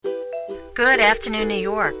Good afternoon, New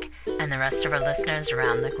York, and the rest of our listeners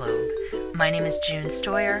around the globe. My name is June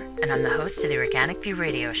Stoyer, and I'm the host of the Organic View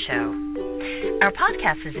Radio Show. Our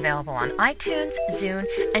podcast is available on iTunes, Zune,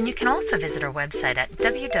 and you can also visit our website at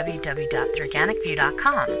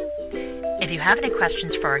www.theorganicview.com. If you have any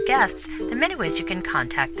questions for our guests, there are many ways you can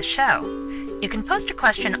contact the show. You can post a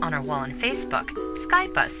question on our wall on Facebook,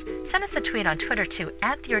 Skype us, send us a tweet on Twitter to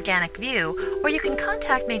 @TheOrganicView, or you can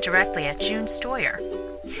contact me directly at June Stoyer.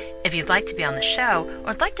 If you'd like to be on the show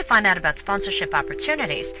or would like to find out about sponsorship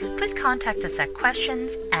opportunities, please contact us at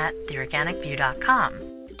questions@theorganicview.com.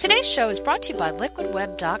 Today's show is brought to you by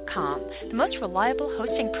LiquidWeb.com, the most reliable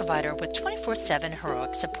hosting provider with 24/7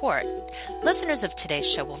 heroic support. Listeners of today's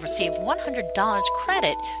show will receive $100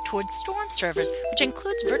 credit towards storm servers, which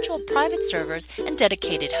includes virtual private servers and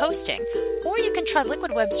dedicated hosting. Or you can try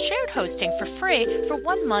LiquidWeb's shared hosting for free for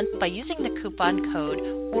 1 month by using the coupon code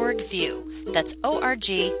ORGVIEW. That's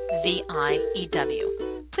ORGVIEW.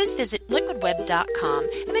 Please visit liquidweb.com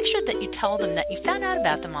and make sure that you tell them that you found out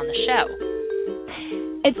about them on the show.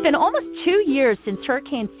 It's been almost 2 years since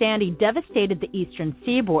Hurricane Sandy devastated the eastern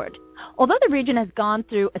seaboard. Although the region has gone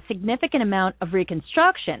through a significant amount of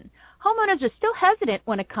reconstruction, homeowners are still hesitant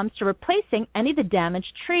when it comes to replacing any of the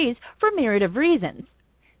damaged trees for a myriad of reasons.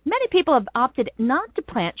 Many people have opted not to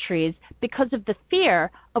plant trees because of the fear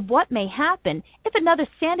of what may happen if another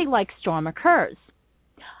Sandy-like storm occurs.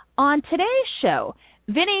 On today's show,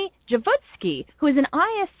 Vinny Javutsky, who is an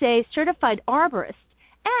ISA certified arborist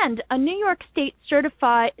and a New York State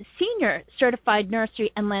senior certified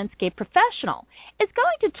nursery and landscape professional, is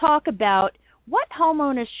going to talk about what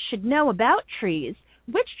homeowners should know about trees,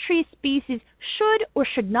 which tree species should or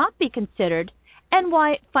should not be considered, and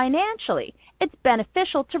why financially it's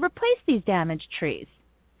beneficial to replace these damaged trees.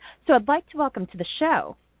 So I'd like to welcome to the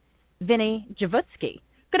show Vinny Javutsky.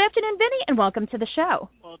 Good afternoon, Vinny, and welcome to the show.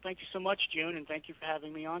 Well, thank you so much, June, and thank you for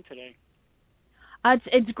having me on today.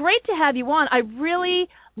 It's great to have you on. I really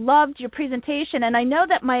loved your presentation, and I know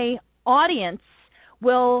that my audience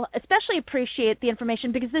will especially appreciate the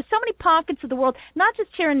information because there's so many pockets of the world, not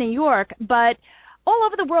just here in New York, but all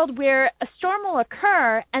over the world where a storm will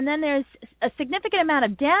occur, and then there's a significant amount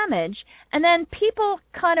of damage, and then people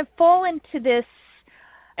kind of fall into this,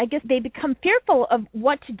 I guess they become fearful of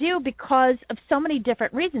what to do because of so many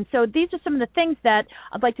different reasons. So these are some of the things that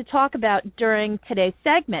I'd like to talk about during today's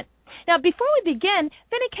segment. Now, before we begin,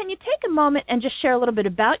 Vinny, can you take a moment and just share a little bit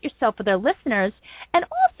about yourself with our listeners, and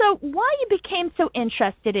also why you became so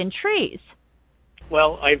interested in trees?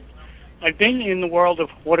 Well, I've been in the world of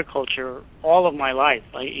horticulture all of my life.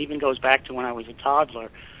 It even goes back to when I was a toddler.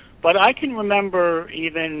 But I can remember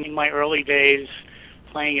even in my early days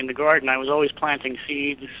playing in the garden, I was always planting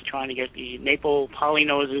seeds, trying to get the maple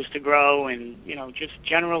polynoses to grow, and just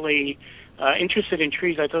generally interested in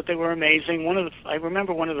trees. I thought they were amazing. I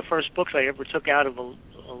remember one of the first books I ever took out of a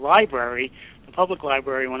library, the public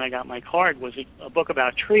library, when I got my card, was a book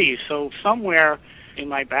about trees. So somewhere in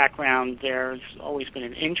my background there's always been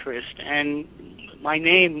an interest. And my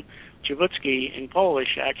name, Javutsky, in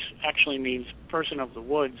Polish actually means person of the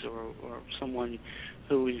woods, or someone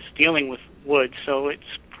who is dealing with wood. So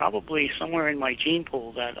it's probably somewhere in my gene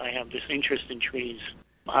pool that I have this interest in trees.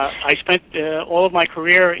 I spent all of my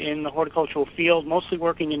career in the horticultural field, mostly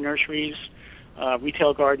working in nurseries,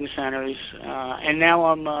 retail garden centers, and now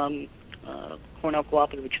I'm a Cornell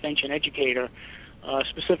Cooperative Extension educator,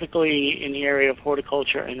 specifically in the area of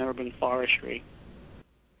horticulture and urban forestry.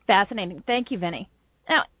 Fascinating. Thank you, Vinny.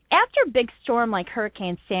 Now, after a big storm like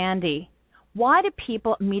Hurricane Sandy, why do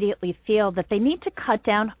people immediately feel that they need to cut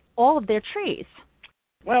down all of their trees?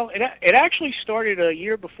 Well, it actually started a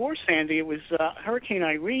year before Sandy. It was Hurricane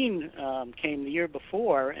Irene came the year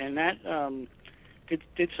before, and that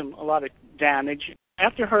did a lot of damage.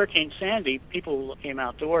 After Hurricane Sandy, people came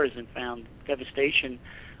outdoors and found devastation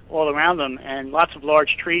all around them, and lots of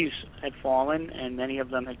large trees had fallen, and many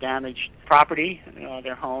of them had damaged property,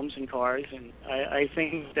 their homes and cars. And I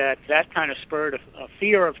think that kind of spurred a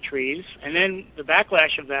fear of trees. And then the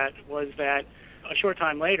backlash of that was that a short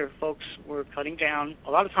time later, folks were cutting down,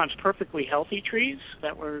 a lot of times perfectly healthy trees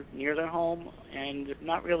that were near their home and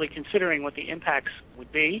not really considering what the impacts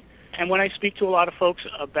would be. And when I speak to a lot of folks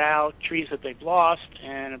about trees that they've lost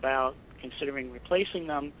and about considering replacing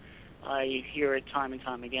them, I hear it time and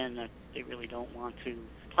time again that they really don't want to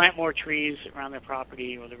plant more trees around their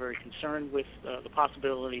property, or they're very concerned with the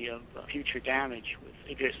possibility of future damage with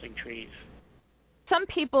existing trees. Some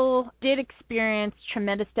people did experience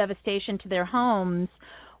tremendous devastation to their homes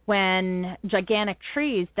when gigantic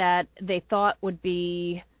trees that they thought would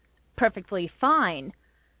be perfectly fine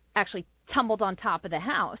actually tumbled on top of the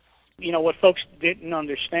house. What folks didn't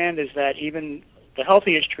understand is that even the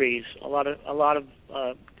healthiest trees, a lot of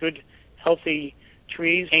good, healthy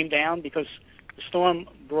trees came down because the storm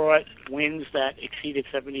brought winds that exceeded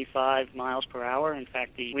 75 miles per hour. In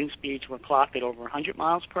fact, the wind speeds were clocked at over 100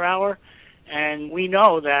 miles per hour. And we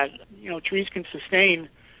know that, trees can sustain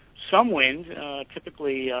some wind,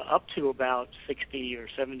 typically up to about 60 or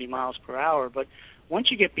 70 miles per hour. But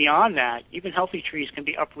once you get beyond that, even healthy trees can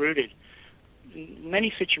be uprooted. In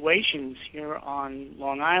many situations here on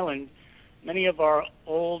Long Island, many of our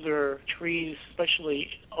older trees, especially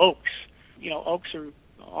oaks, oaks are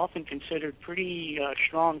often considered pretty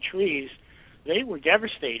strong trees. They were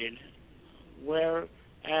devastated, whereas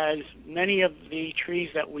many of the trees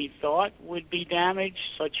that we thought would be damaged,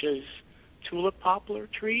 such as tulip poplar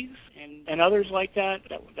trees and others like that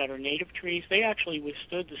are native trees, they actually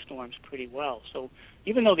withstood the storms pretty well. So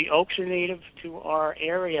even though the oaks are native to our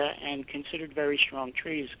area and considered very strong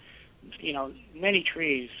trees, many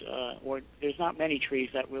trees, or there's not many trees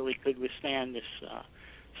that really could withstand this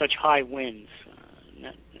such high winds.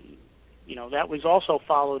 That was also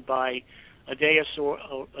followed by a day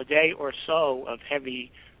or so of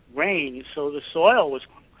heavy rain, so the soil was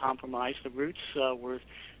compromised. The roots were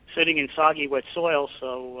sitting in soggy, wet soil,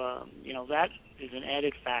 so that is an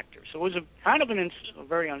added factor. So it was a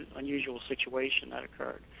very unusual situation that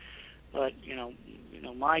occurred. But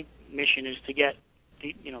my mission is to get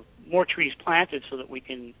more trees planted so that we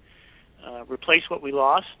can replace what we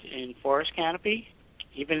lost in forest canopy,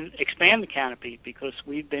 even expand the canopy, because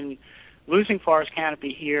we've been losing forest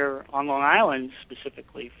canopy here on Long Island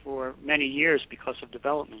specifically for many years because of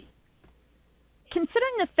development.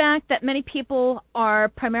 Considering the fact that many people are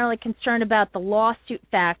primarily concerned about the lawsuit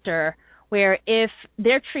factor, where if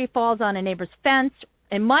their tree falls on a neighbor's fence,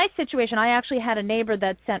 in my situation, I actually had a neighbor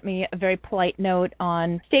that sent me a very polite note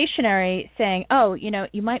on stationery saying,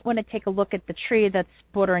 you might want to take a look at the tree that's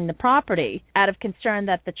bordering the property, out of concern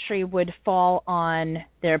that the tree would fall on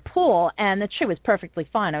their pool. And the tree was perfectly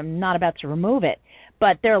fine. I'm not about to remove it.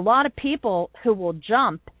 But there are a lot of people who will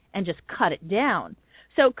jump and just cut it down.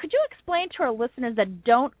 So could you explain to our listeners that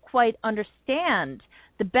don't quite understand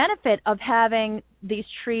the benefit of having these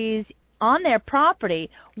trees on their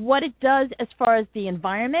property, what it does as far as the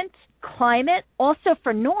environment, climate, also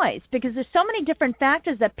for noise, because there's so many different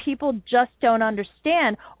factors that people just don't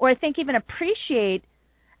understand, or I think even appreciate,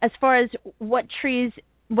 as far as what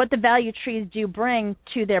the value trees do bring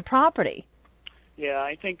to their property? Yeah,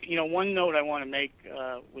 I think, one note I want to make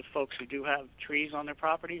with folks who do have trees on their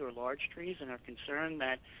property or large trees and are concerned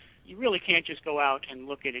that you really can't just go out and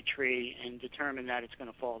look at a tree and determine that it's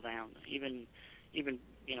going to fall down. Even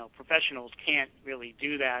professionals can't really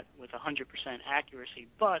do that with 100% accuracy.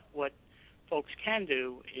 But what folks can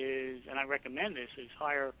do is, and I recommend this, is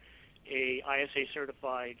hire a ISA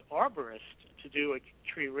certified arborist to do a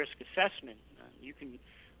tree risk assessment. You can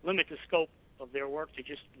limit the scope of their work to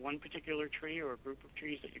just one particular tree or a group of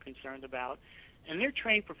trees that you're concerned about. And they're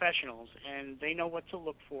trained professionals, and they know what to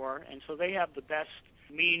look for, and so they have the best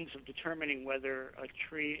means of determining whether a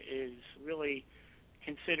tree is really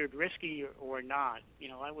considered risky or not.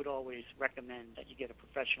 I would always recommend that you get a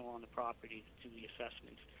professional on the property to do the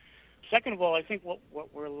assessments. Second of all, I think what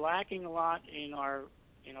we're lacking a lot in our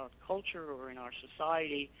culture or in our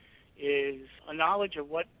society is a knowledge of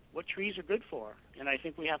what trees are good for, and I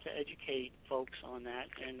think we have to educate folks on that.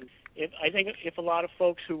 And if a lot of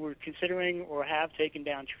folks who were considering or have taken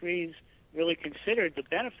down trees really considered the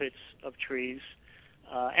benefits of trees,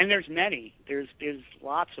 and there's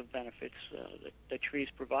lots of benefits that trees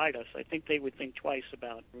provide us, I think they would think twice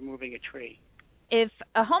about removing a tree. If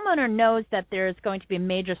a homeowner knows that there's going to be a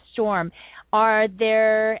major storm, are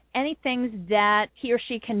there any things that he or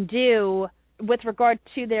she can do with regard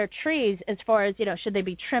to their trees as far as, should they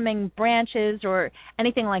be trimming branches or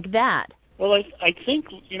anything like that? Well, I think,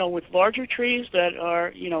 with larger trees that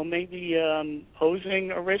are, maybe posing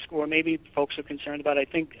a risk, or maybe folks are concerned about, I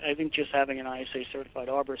think just having an ISA certified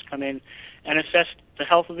arborist come in and assess the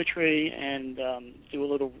health of the tree and do a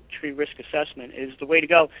little tree risk assessment is the way to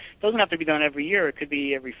go. It doesn't have to be done every year. It could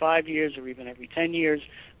be every 5 years or even every 10 years,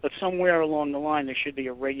 but somewhere along the line there should be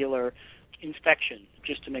a regular inspection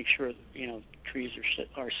just to make sure, trees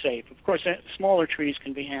are safe. Of course, smaller trees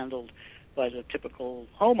can be handled by the typical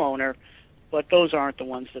homeowner, but those aren't the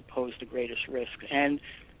ones that pose the greatest risk. And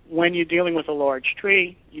when you're dealing with a large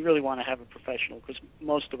tree, you really want to have a professional, because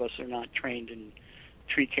most of us are not trained in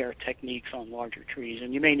tree care techniques on larger trees,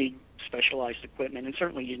 and you may need specialized equipment, and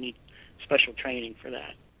certainly you need special training for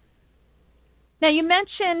that. Now, you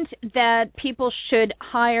mentioned that people should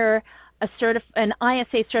hire an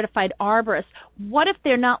ISA certified arborist. What if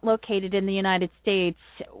they're not located in the United States?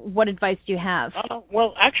 What advice do you have?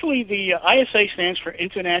 Well, actually, the ISA stands for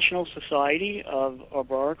International Society of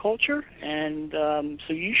Arboriculture, and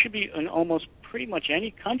so you should be in almost pretty much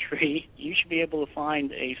any country, you should be able to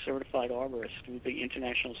find a certified arborist through the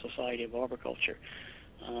International Society of Arboriculture.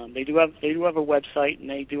 They do have a website, and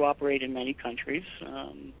they do operate in many countries.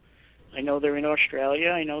 I know they're in Australia.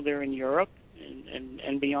 I know they're in Europe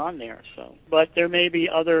and beyond there. So, but there may be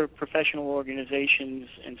other professional organizations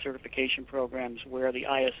and certification programs where the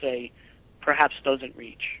ISA perhaps doesn't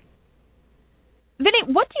reach. Vinny,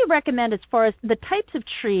 what do you recommend as far as the types of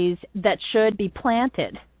trees that should be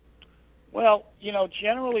planted? Well,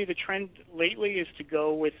 generally the trend lately is to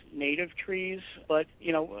go with native trees, but,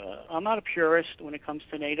 I'm not a purist when it comes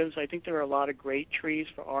to natives. I think there are a lot of great trees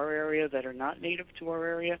for our area that are not native to our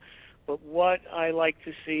area, but what I like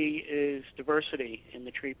to see is diversity in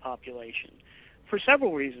the tree population for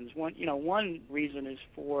several reasons. One reason is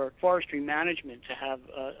for forestry management to have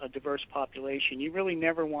a diverse population. You really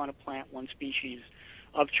never want to plant one species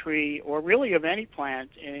of tree or really of any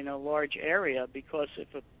plant in a large area, because if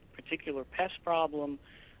a particular pest problem,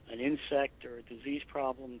 an insect or a disease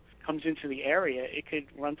problem comes into the area, it could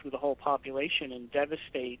run through the whole population and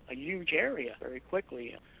devastate a huge area very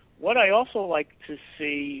quickly. What I also like to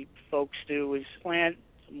see folks do is plant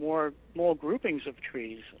more small groupings of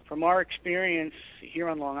trees. From our experience here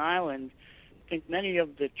on Long Island, I think many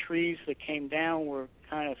of the trees that came down were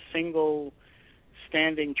kind of single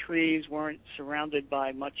standing trees, weren't surrounded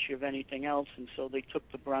by much of anything else, and so they took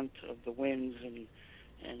the brunt of the winds and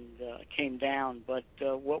came down. But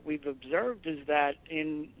what we've observed is that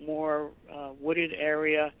in more wooded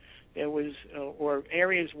area, there was, or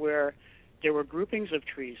areas where there were groupings of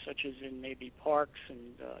trees, such as in maybe parks and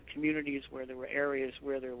communities where there were areas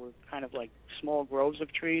where there were kind of like small groves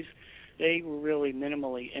of trees, they were really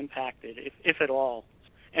minimally impacted, if at all.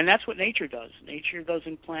 And that's what nature does. Nature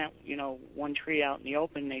doesn't plant, one tree out in the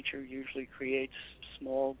open. Nature usually creates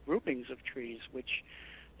small groupings of trees, which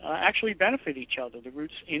actually benefit each other. The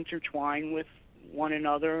roots intertwine with one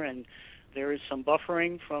another, and there is some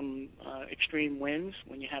buffering from extreme winds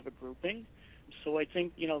when you have a grouping. So I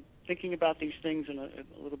think, thinking about these things in a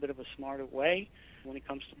little bit of a smarter way when it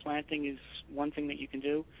comes to planting is one thing that you can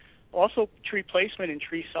do. Also, tree placement and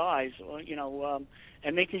tree size,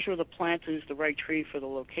 and making sure the plant is the right tree for the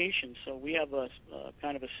location. So we have a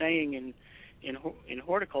kind of a saying in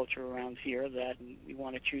horticulture around here that we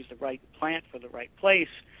want to choose the right plant for the right place,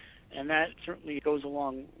 and that certainly goes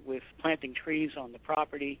along with planting trees on the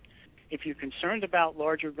property. If you're concerned about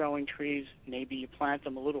larger growing trees, maybe you plant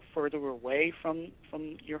them a little further away from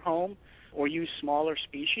your home, or use smaller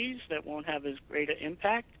species that won't have as great an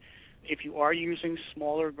impact. If you are using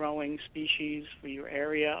smaller growing species for your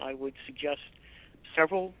area, I would suggest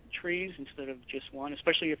several trees instead of just one,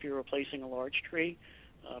 especially if you're replacing a large tree.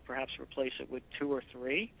 Perhaps replace it with 2 or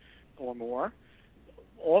 3 or more.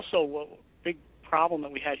 Also, a big problem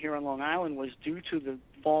that we had here on Long Island was due to the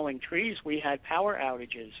falling trees, we had power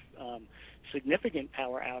outages, significant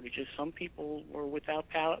power outages. Some people were without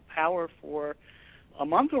power for a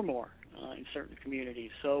month or more in certain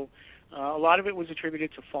communities. So a lot of it was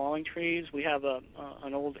attributed to falling trees. We have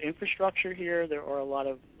an old infrastructure here. There are a lot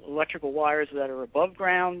of electrical wires that are above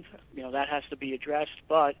ground. That has to be addressed.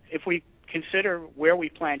 But if we consider where we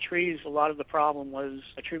plant trees, a lot of the problem was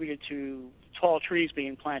attributed to tall trees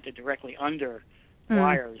being planted directly under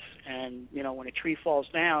wires. And when a tree falls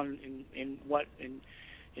down in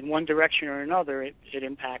one direction or another, it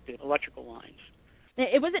impacted electrical lines.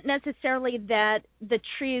 It wasn't necessarily that the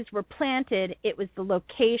trees were planted, it was the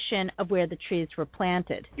location of where the trees were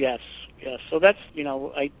planted. Yes. So that's,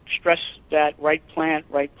 I stress that right plant,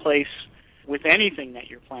 right place with anything that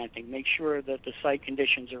you're planting. Make sure that the site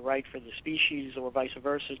conditions are right for the species, or vice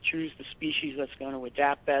versa. Choose the species that's going to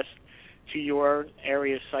adapt best to your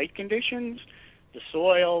area's site conditions, the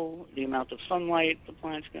soil, the amount of sunlight the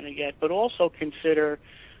plant's going to get, but also consider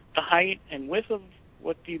the height and width of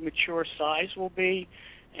what the mature size will be,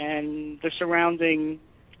 and the surrounding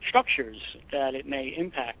structures that it may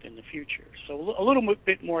impact in the future. So a little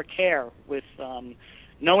bit more care with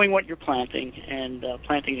knowing what you're planting and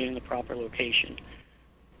planting it in the proper location.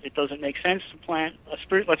 It doesn't make sense to plant a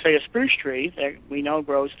spruce, let's say a spruce tree that we know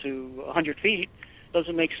grows to 100 feet. It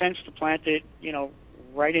doesn't make sense to plant it,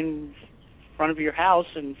 right in front of your house,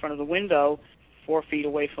 in front of the window, 4 feet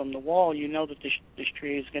away from the wall. You know that this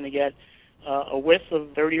tree is going to get a width of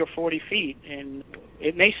 30 or 40 feet, and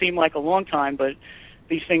it may seem like a long time, but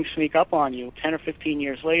these things sneak up on you. 10 or 15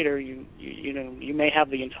 years later, you may have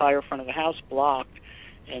the entire front of the house blocked,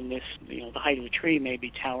 and this, the height of the tree may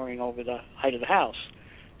be towering over the height of the house.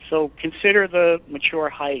 So consider the mature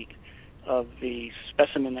height of the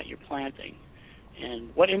specimen that you're planting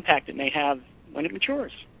and what impact it may have when it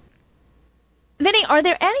matures. Vinny, are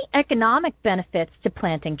there any economic benefits to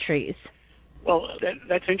planting trees? Well,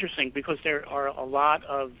 that's interesting because there are a lot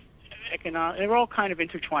of they're all kind of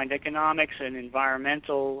intertwined, economics and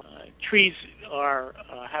environmental. Trees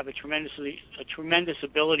have a tremendous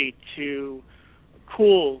ability to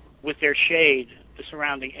cool with their shade the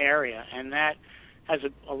surrounding area, and that has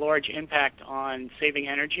a large impact on saving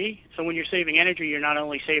energy. So when you're saving energy, you're not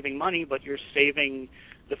only saving money, but you're saving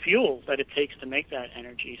the fuel that it takes to make that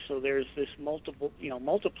energy. So there's this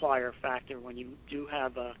multiplier factor when you do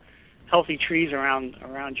have healthy trees around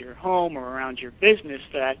your home or around your business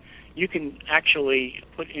that you can actually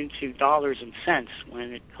put into dollars and cents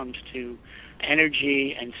when it comes to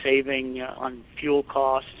energy and saving on fuel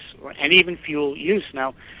costs and even fuel use.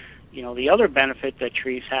 Now, the other benefit that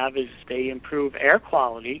trees have is they improve air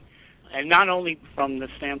quality, and not only from the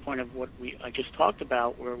standpoint of what I just talked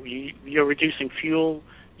about, where you're reducing fuel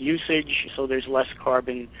usage, so there's less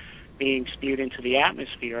carbon being spewed into the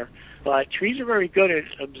atmosphere, but trees are very good at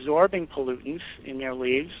absorbing pollutants in their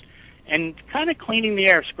leaves and kind of cleaning the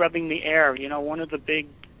air, scrubbing the air. One of the big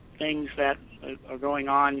things that are going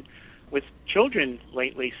on with children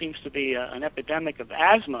lately seems to be an epidemic of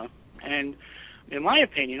asthma, and in my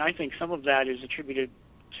opinion, I think some of that is attributed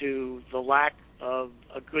to the lack of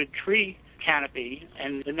a good tree canopy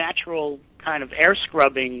and the natural kind of air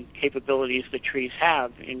scrubbing capabilities that trees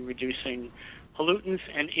have in reducing pollutants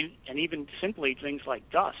and even simply things like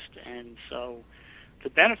dust. And so the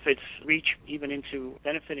benefits reach even into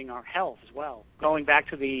benefiting our health as well. Going back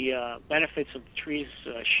to the benefits of trees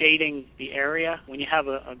shading the area, when you have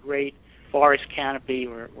a great forest canopy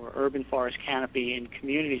or urban forest canopy in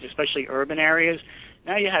communities, especially urban areas,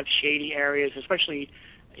 now you have shady areas, especially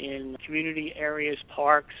in community areas,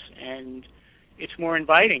 parks, and it's more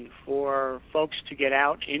inviting for folks to get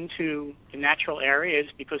out into the natural areas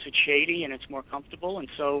because it's shady and it's more comfortable. And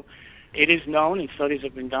so it is known, and studies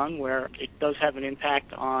have been done, where it does have an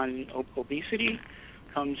impact on obesity.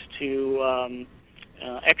 Comes to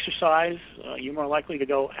exercise, you're more likely to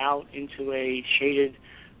go out into a shaded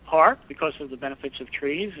park because of the benefits of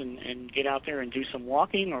trees and get out there and do some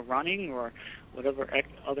walking or running or whatever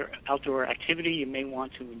other outdoor activity you may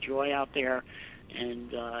want to enjoy out there. And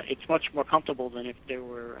it's much more comfortable than if there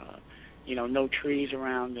were, no trees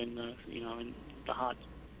around in the hot,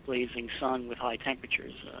 blazing sun with high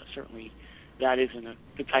temperatures. Certainly, that isn't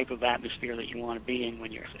the type of atmosphere that you want to be in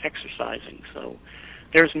when you're exercising. So,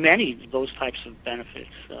 there's many of those types of benefits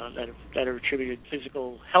that are attributed to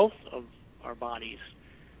physical health of our bodies.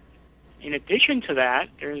 In addition to that,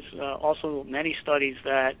 there's also many studies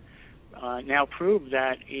that now prove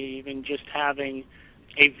that even just having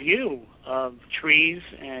a view of trees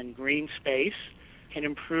and green space can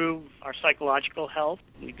improve our psychological health.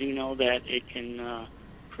 We do know that it can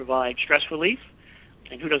provide stress relief,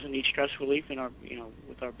 and who doesn't need stress relief in our,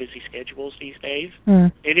 with our busy schedules these days?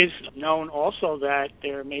 It is known also that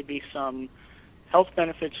there may be some health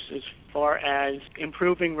benefits as far as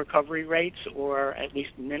improving recovery rates or at least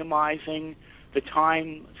minimizing the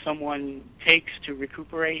time someone takes to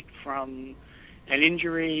recuperate from an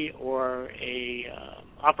injury or a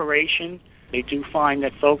operation. They do find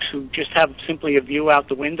that folks who just have simply a view out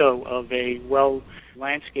the window of a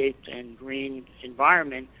well-landscaped and green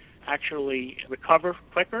environment actually recover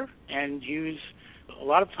quicker and use a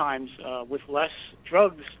lot of times with less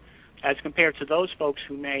drugs as compared to those folks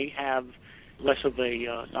who may have less of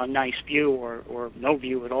a nice view or no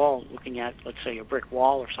view at all looking at, let's say, a brick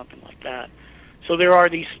wall or something like that. So there are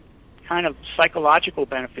these kind of psychological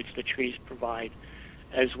benefits that trees provide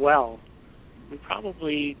as well. We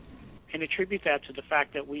probably can attribute that to the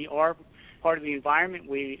fact that we are part of the environment.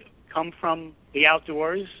 We come from the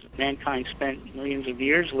outdoors. Mankind spent millions of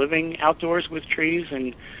years living outdoors with trees,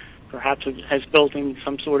 and perhaps it has built in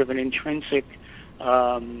some sort of an intrinsic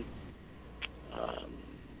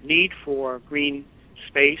need for green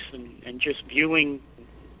space, and just viewing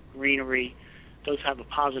greenery does have a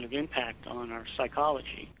positive impact on our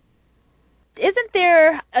psychology. Isn't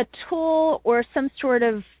there a tool or some sort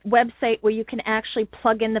of website where you can actually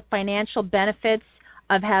plug in the financial benefits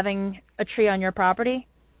of having a tree on your property?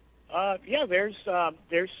 Yeah, there's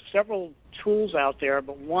several tools out there,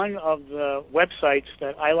 but one of the websites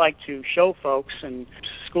that I like to show folks and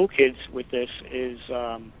school kids with this is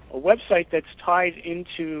a website that's tied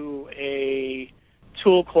into a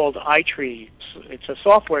tool called iTree. It's a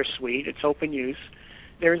software suite. It's open use.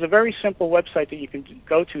 There's a very simple website that you can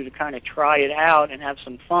go to kind of try it out and have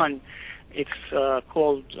some fun. It's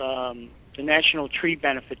called the National Tree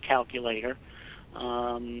Benefit Calculator.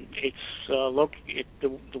 The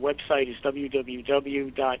website is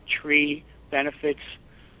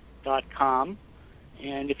www.treebenefits.com.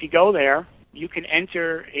 And if you go there, you can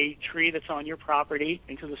enter a tree that's on your property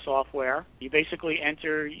into the software. You basically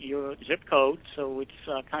enter your zip code, so it's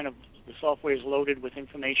the software is loaded with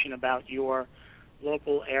information about your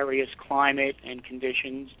local area's climate and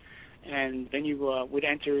conditions. And then you would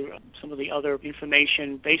enter some of the other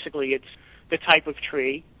information. Basically, it's the type of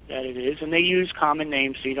tree that it is, and they use common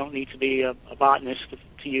names, so you don't need to be a botanist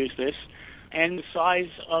to use this, and the size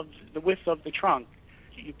of the width of the trunk.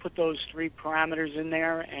 You put those three parameters in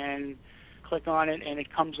there and click on it, and it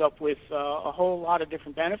comes up with a whole lot of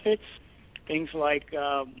different benefits. Things like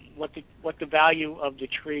what the value of the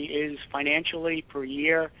tree is financially per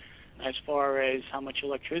year, as far as how much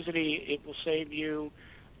electricity it will save you,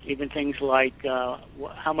 even things like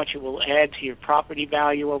how much it will add to your property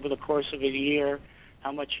value over the course of a year,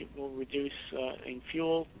 how much it will reduce in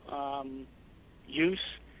fuel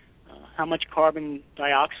use, how much carbon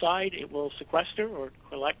dioxide it will sequester or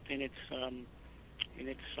collect in its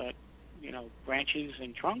branches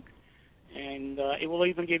and trunk, and it will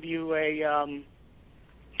even give you an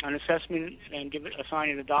assessment and assign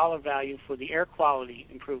it a dollar value for the air quality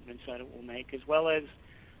improvements that it will make, as well as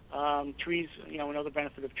trees. Another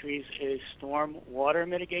benefit of trees is storm water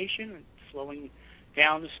mitigation, and slowing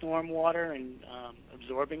down the storm water and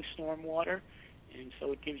absorbing storm water, and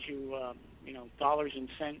so it gives you dollars and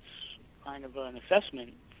cents kind of an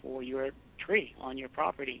assessment for your tree on your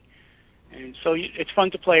property. And so it's fun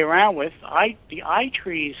to play around with. The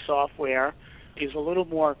iTrees software is a little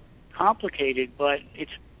more complicated, but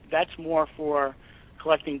that's more for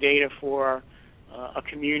collecting data for a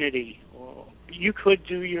community. You could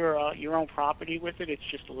do your own property with it. It's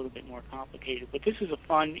just a little bit more complicated. But this is a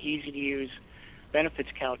fun, easy-to-use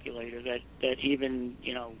benefits calculator that even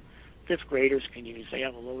fifth graders can use. They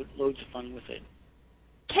have loads of fun with it.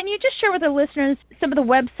 Can you just share with the listeners some of the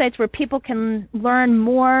websites where people can learn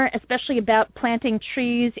more, especially about planting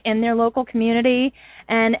trees in their local community,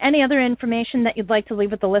 and any other information that you'd like to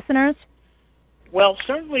leave with the listeners? Well,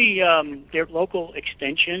 certainly their local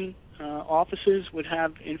extension offices would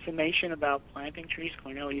have information about planting trees.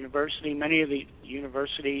 Cornell University, many of the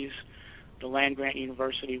universities, the land-grant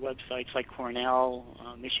university websites like Cornell,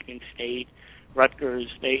 Michigan State, Rutgers,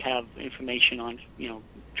 they have information on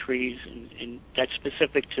trees and that's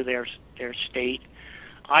specific to their state.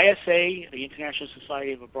 ISA, the International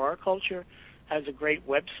Society of Arboriculture, has a great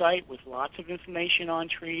website with lots of information on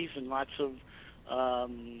trees and lots of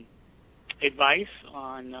advice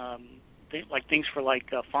on things for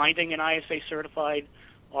finding an ISA certified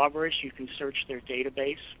arborist. You can search their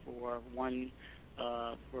database for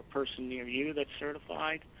a person near you that's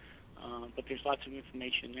certified. But there's lots of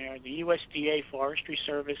information there. The USDA Forestry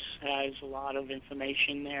Service has a lot of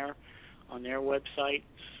information there on their websites.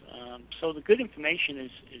 So the good information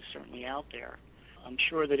is certainly out there. I'm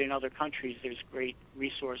sure that in other countries there's great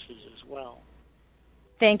resources as well.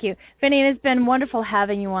 Thank you. Vinny, it has been wonderful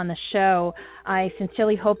having you on the show. I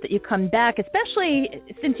sincerely hope that you come back, especially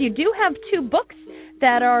since you do have 2 books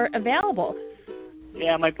that are available.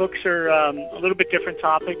 Yeah, my books are a little bit different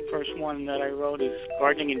topic. First one that I wrote is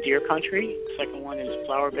Gardening in Deer Country. Second one is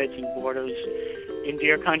Flower Beds and Borders in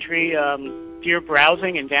Deer Country. Deer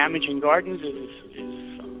browsing and damage in gardens is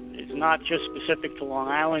not just specific to Long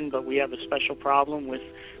Island, but we have a special problem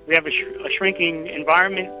we have a shrinking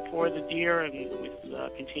environment for the deer, and with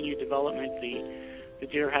continued development, the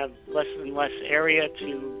deer have less and less area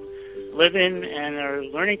to live in and are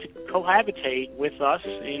learning to cohabitate with us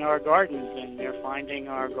in our gardens, and they're finding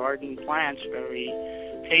our garden plants very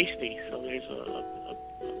tasty. So there's a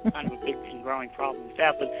kind of a big and growing problem with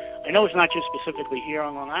that. But I know it's not just specifically here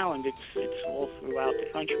on Long Island; it's all throughout the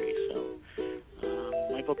country. So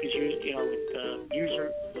my book is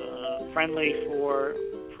user friendly for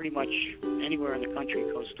pretty much anywhere in the country,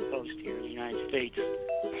 coast to coast here in the United States.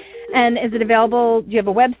 And is it available? Do you have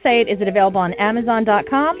a website? Is it available on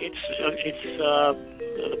Amazon.com? The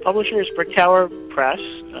publisher is Brick Tower Press.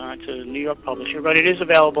 It's a New York publisher, but it is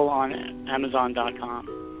available on Amazon.com,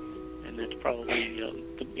 and that's probably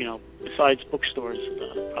besides bookstores,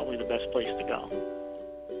 probably the best place to go.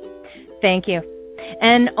 Thank you.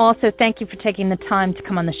 And also, thank you for taking the time to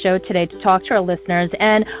come on the show today to talk to our listeners.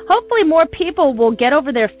 And hopefully more people will get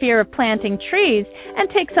over their fear of planting trees and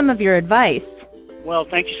take some of your advice. Well,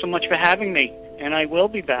 thank you so much for having me. And I will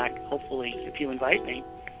be back, hopefully, if you invite me.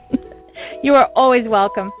 You are always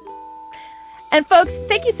welcome. And folks,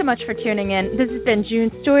 thank you so much for tuning in. This has been June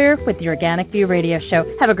Stoyer with the Organic View Radio Show.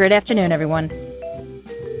 Have a great afternoon, everyone.